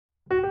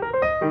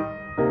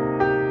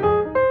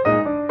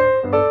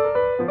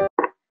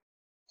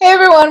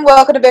everyone,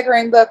 welcome to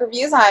Bickering Book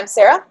Reviews. I'm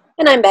Sarah.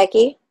 And I'm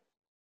Becky.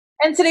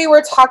 And today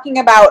we're talking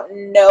about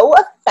No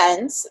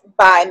Offense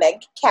by Meg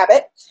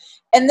Cabot.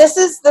 And this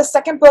is the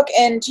second book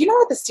in, do you know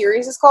what the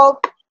series is called?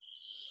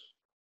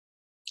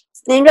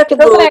 It's named after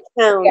the little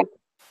town. Yeah.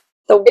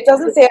 It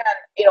doesn't say it on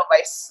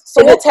Edelweiss,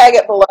 so we'll tag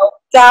it below.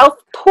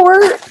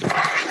 Southport?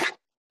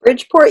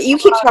 Bridgeport? You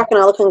keep talking,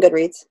 I'll look on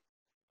Goodreads.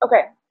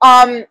 Okay.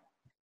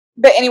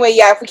 But anyway,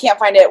 yeah, if we can't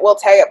find it, we'll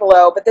tag it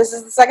below. But this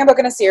is the second book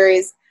in a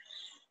series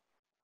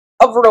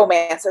of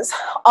romances.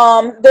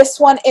 This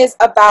one is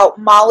about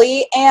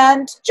Molly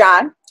and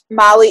John.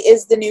 Molly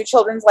is the new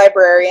children's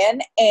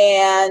librarian,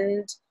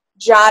 and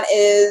John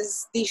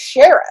is the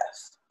sheriff.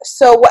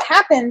 So what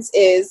happens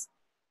is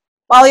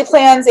Molly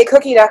plans a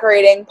cookie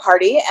decorating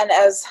party, and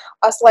as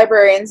us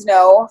librarians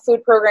know,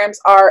 food programs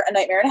are a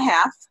nightmare and a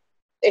half.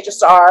 They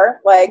just are.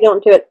 Like,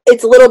 don't do it.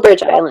 It's Little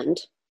Bridge Island.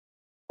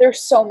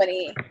 There's so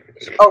many.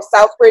 Oh,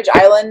 Southbridge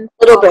Island.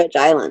 Little Bridge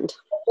Island.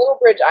 Little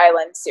Bridge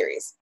Island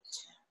series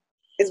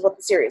is what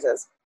the series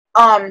is.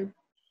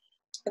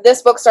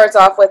 This book starts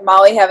off with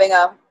Molly having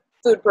a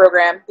food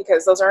program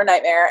because those are a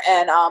nightmare,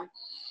 and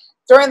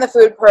during the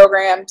food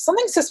program,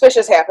 something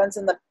suspicious happens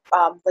in the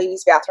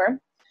ladies' bathroom.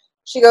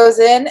 She goes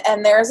in,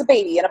 and there's a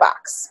baby in a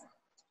box.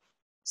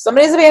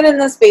 Somebody's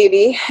abandoned this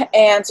baby,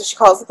 and so she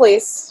calls the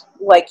police,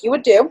 like you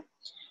would do.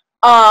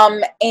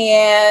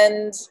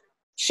 And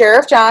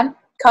Sheriff John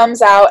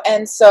comes out,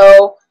 and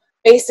so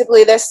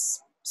basically this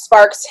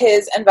sparks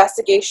his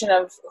investigation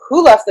of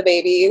who left the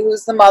baby,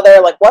 who's the mother,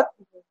 like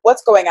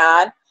what's going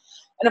on.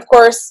 And of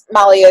course,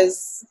 Molly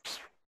is,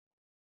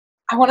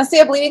 I want to say,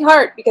 a bleeding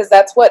heart, because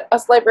that's what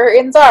us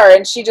librarians are.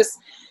 And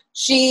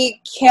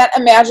she can't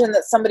imagine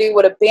that somebody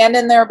would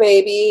abandon their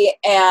baby,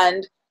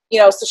 and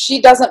so she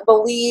doesn't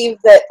believe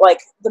that like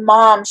the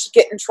mom should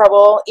get in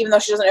trouble, even though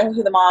she doesn't know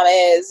who the mom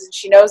is, and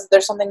she knows that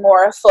there's something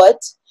more afoot.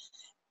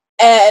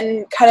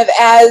 And kind of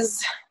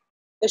as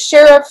the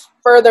sheriff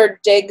further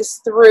digs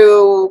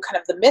through kind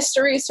of the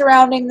mystery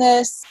surrounding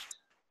this,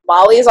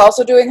 Molly is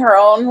also doing her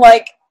own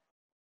like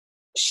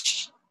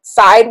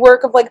side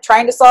work of like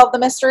trying to solve the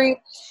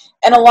mystery.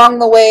 And along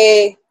the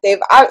way, they're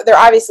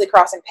obviously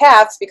crossing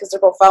paths because they're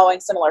both following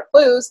similar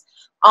clues.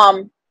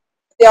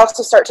 They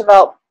also start to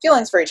develop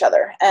feelings for each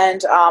other,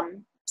 and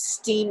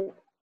steaminess,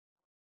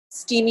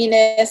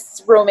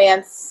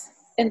 romance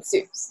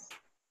ensues.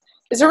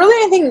 Is there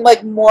really anything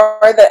like more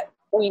that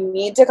we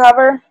need to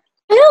cover?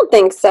 I don't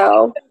think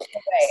so.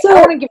 So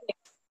I want to give you...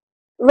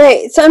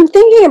 Right. So I'm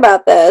thinking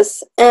about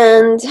this,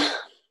 and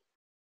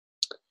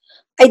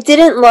I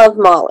didn't love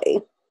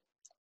Molly.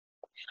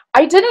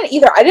 I didn't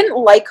either. I didn't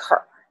like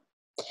her.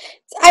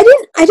 I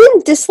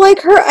didn't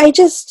dislike her. I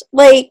just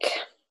like,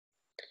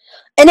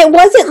 and it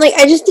wasn't like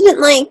I just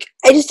didn't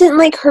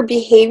like her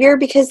behavior,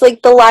 because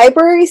like the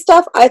library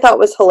stuff I thought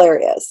was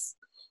hilarious.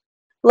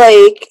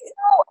 Like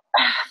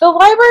the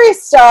library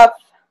stuff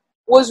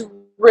was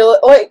really,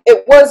 like,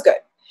 it was good.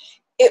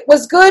 It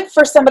was good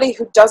for somebody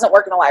who doesn't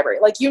work in a library.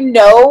 Like,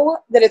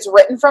 that it's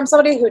written from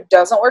somebody who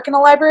doesn't work in a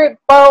library,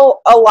 but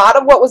a lot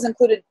of what was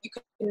included, you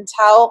can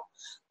tell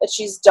that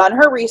she's done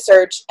her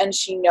research and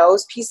she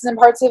knows pieces and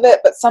parts of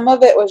it, but some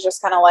of it was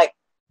just kind of like,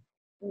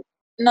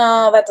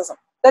 no, that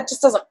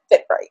just doesn't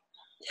fit right.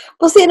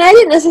 Well, see, and I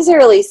didn't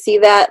necessarily see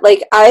that.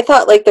 Like, I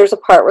thought, like, there's a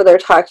part where they're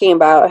talking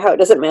about how it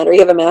doesn't matter. You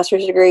have a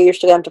master's degree, you're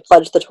still going to have to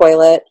plunge the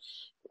toilet.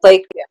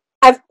 Like, yeah.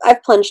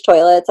 I've plunged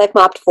toilets. I've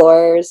mopped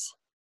floors.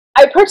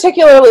 I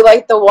particularly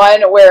liked the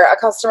one where a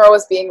customer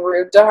was being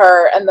rude to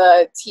her, and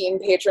the teen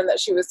patron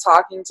that she was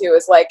talking to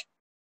is like,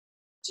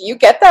 do you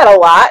get that a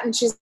lot? And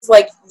she's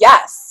like,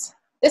 yes,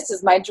 this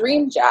is my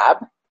dream job.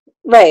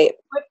 Right.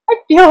 Like, I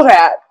feel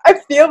that. I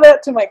feel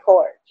that to my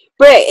core.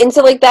 Right. And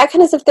so, like, that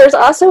kind of stuff. There's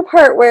also a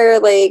part where,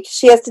 like,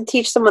 she has to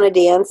teach someone a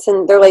dance,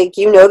 and they're like,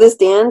 you know this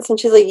dance? And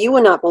she's like, you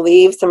would not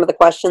believe some of the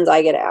questions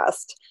I get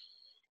asked.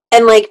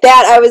 And, like,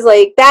 that, I was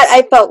like, that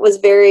I felt was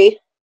very...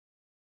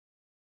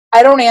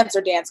 I don't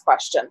answer dance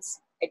questions.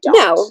 I don't.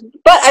 No,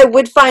 but I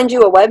would find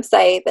you a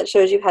website that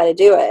shows you how to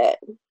do it.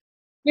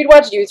 We'd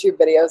watch YouTube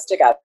videos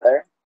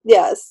together.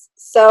 Yes.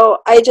 So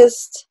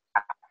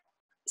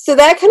so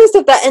that kind of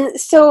stuff, and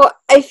so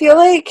I feel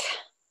like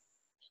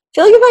if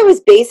I was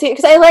basing it,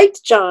 because I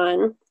liked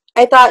John.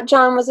 I thought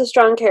John was a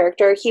strong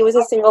character. He was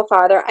a single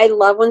father. I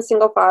love when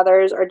single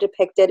fathers are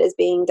depicted as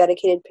being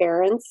dedicated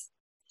parents.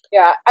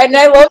 Yeah, and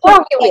I love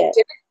how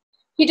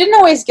he didn't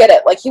always get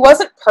it. Like, he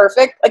wasn't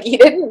perfect. Like, he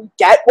didn't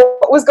get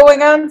what was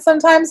going on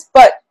sometimes,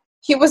 but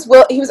he was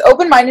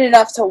open-minded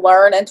enough to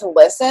learn and to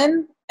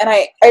listen, and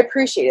I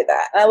appreciated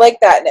that. And I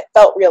liked that, and it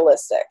felt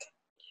realistic.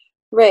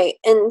 Right.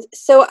 And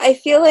so I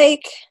feel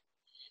like,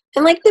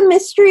 and like the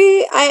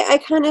mystery, I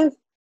kind of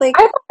like...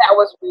 I thought that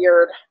was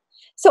weird.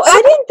 So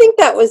I didn't think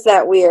that was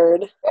that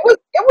weird. It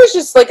was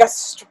just like a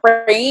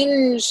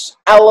strange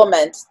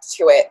element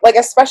to it. Like,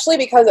 especially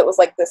because it was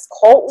like this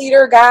cult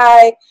leader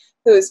guy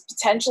who is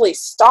potentially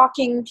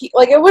stalking people.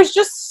 Like, it was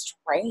just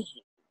strange.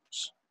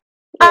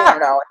 Yeah. I don't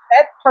know.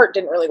 That part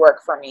didn't really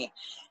work for me.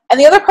 And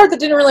the other part that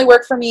didn't really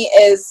work for me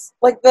is,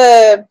 like,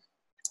 the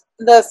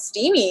the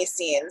steamy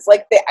scenes.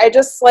 Like, I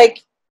just,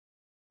 like,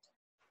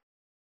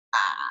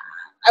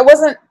 I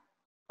wasn't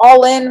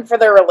all in for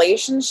their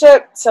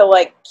relationship to,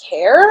 like,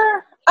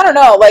 care. I don't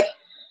know. Like,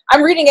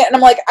 I'm reading it and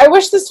I'm like, I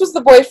wish this was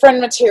the boyfriend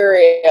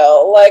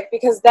material. Like,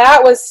 because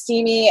that was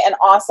steamy and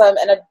awesome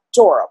and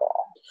adorable.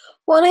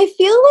 Well, and I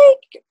feel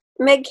like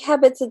Meg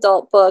Cabot's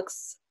adult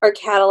books are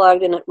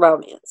cataloged in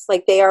romance.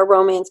 Like, they are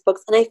romance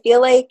books. And I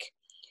feel like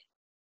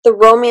the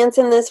romance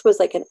in this was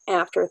like an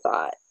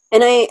afterthought.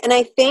 And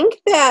I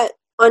think that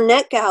on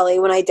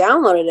NetGalley, when I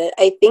downloaded it,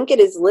 I think it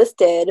is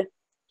listed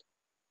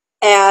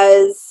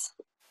as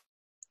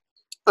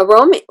a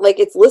romance. Like,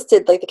 it's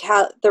listed like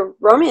the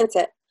romance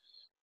it.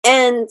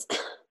 And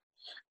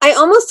I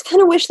almost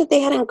kind of wish that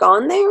they hadn't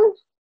gone there.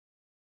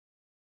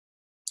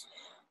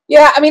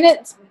 Yeah, I mean,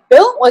 it's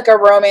built like a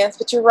romance,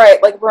 but you're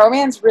right. Like,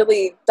 romance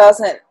really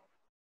doesn't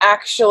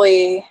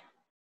actually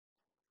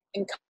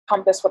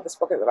encompass what this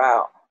book is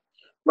about.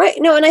 Right.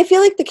 No, and I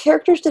feel like the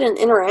characters didn't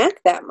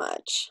interact that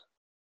much.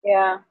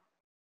 Yeah.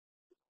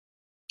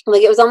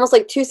 Like, it was almost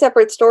like two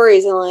separate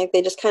stories, and like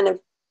they just kind of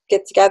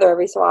get together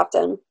every so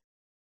often.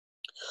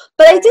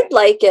 But I did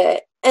like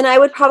it, and I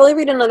would probably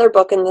read another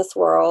book in this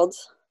world.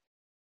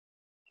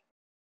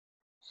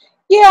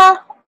 Yeah.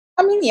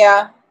 I mean,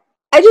 yeah.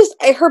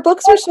 Her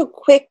books are so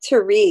quick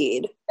to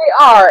read. They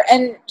are,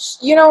 and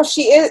you know,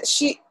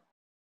 she's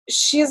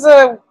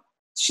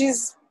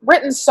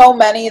written so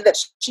many that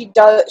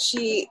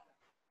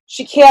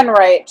she can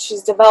write.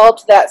 She's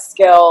developed that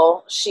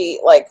skill.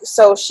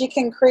 So she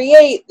can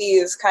create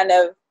these kind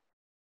of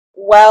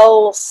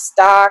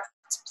well-stocked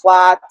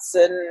plots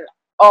and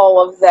all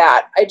of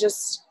that.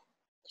 It's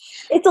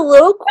a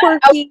little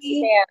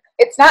quirky.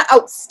 It's not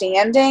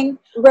outstanding,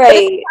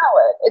 right?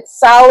 But it's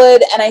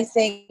solid, and I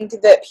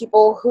think that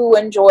people who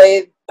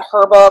enjoy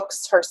her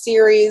books, her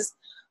series,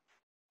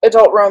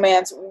 adult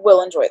romance,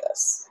 will enjoy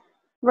this.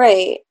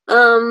 Right.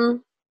 So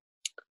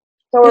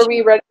are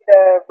we ready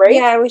to rate?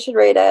 Yeah, we should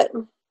rate it.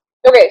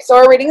 Okay, so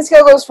our rating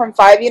scale goes from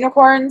 5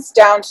 unicorns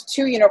down to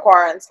 2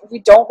 unicorns. If we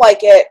don't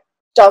like it,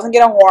 doesn't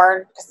get a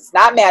horn because it's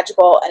not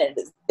magical, and it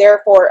is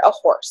therefore a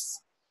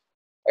horse.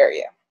 There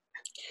you go.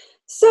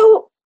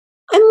 So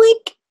I'm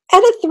like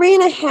at a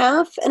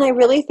 3.5, and I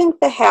really think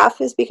the half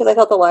is because I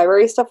thought the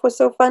library stuff was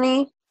so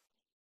funny.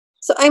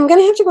 So I'm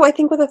gonna have to go, I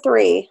think, with a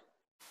 3.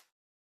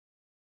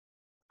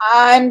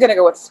 I'm gonna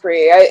go with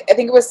 3. I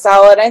think it was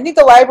solid. I think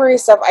the library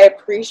stuff, I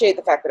appreciate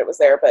the fact that it was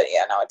there, but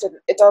yeah, no,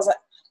 it doesn't.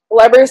 The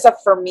library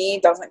stuff for me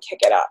doesn't kick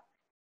it up.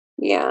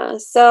 Yeah,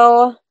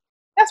 so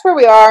that's where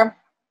we are.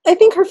 I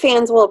think her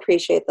fans will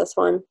appreciate this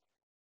one.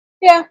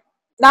 Yeah,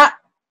 not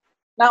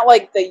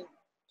like the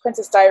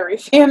Princess Diary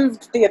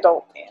fans, the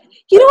adult fans.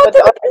 You know what?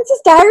 The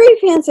Princess Diary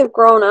fans have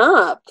grown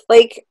up.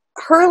 Like,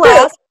 her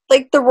last,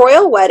 like, the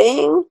Royal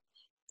Wedding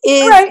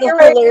is a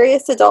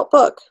hilarious adult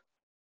book.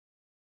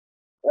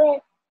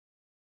 Right.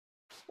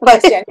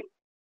 But that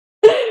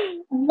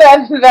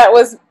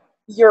was,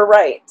 you're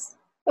right.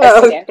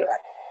 I stand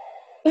correct.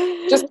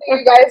 Just so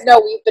you guys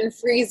know, we've been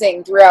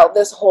freezing throughout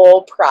this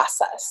whole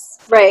process.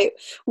 Right.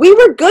 We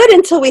were good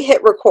until we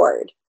hit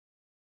record.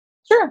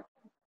 Sure.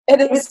 It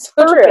is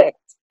perfect. True.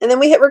 And then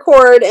we hit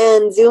record,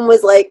 and Zoom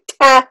was like,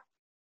 ta,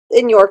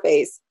 in your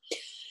face.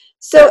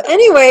 So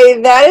anyway,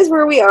 that is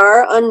where we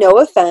are on No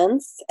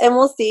Offense, and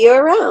we'll see you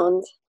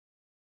around.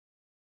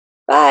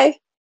 Bye.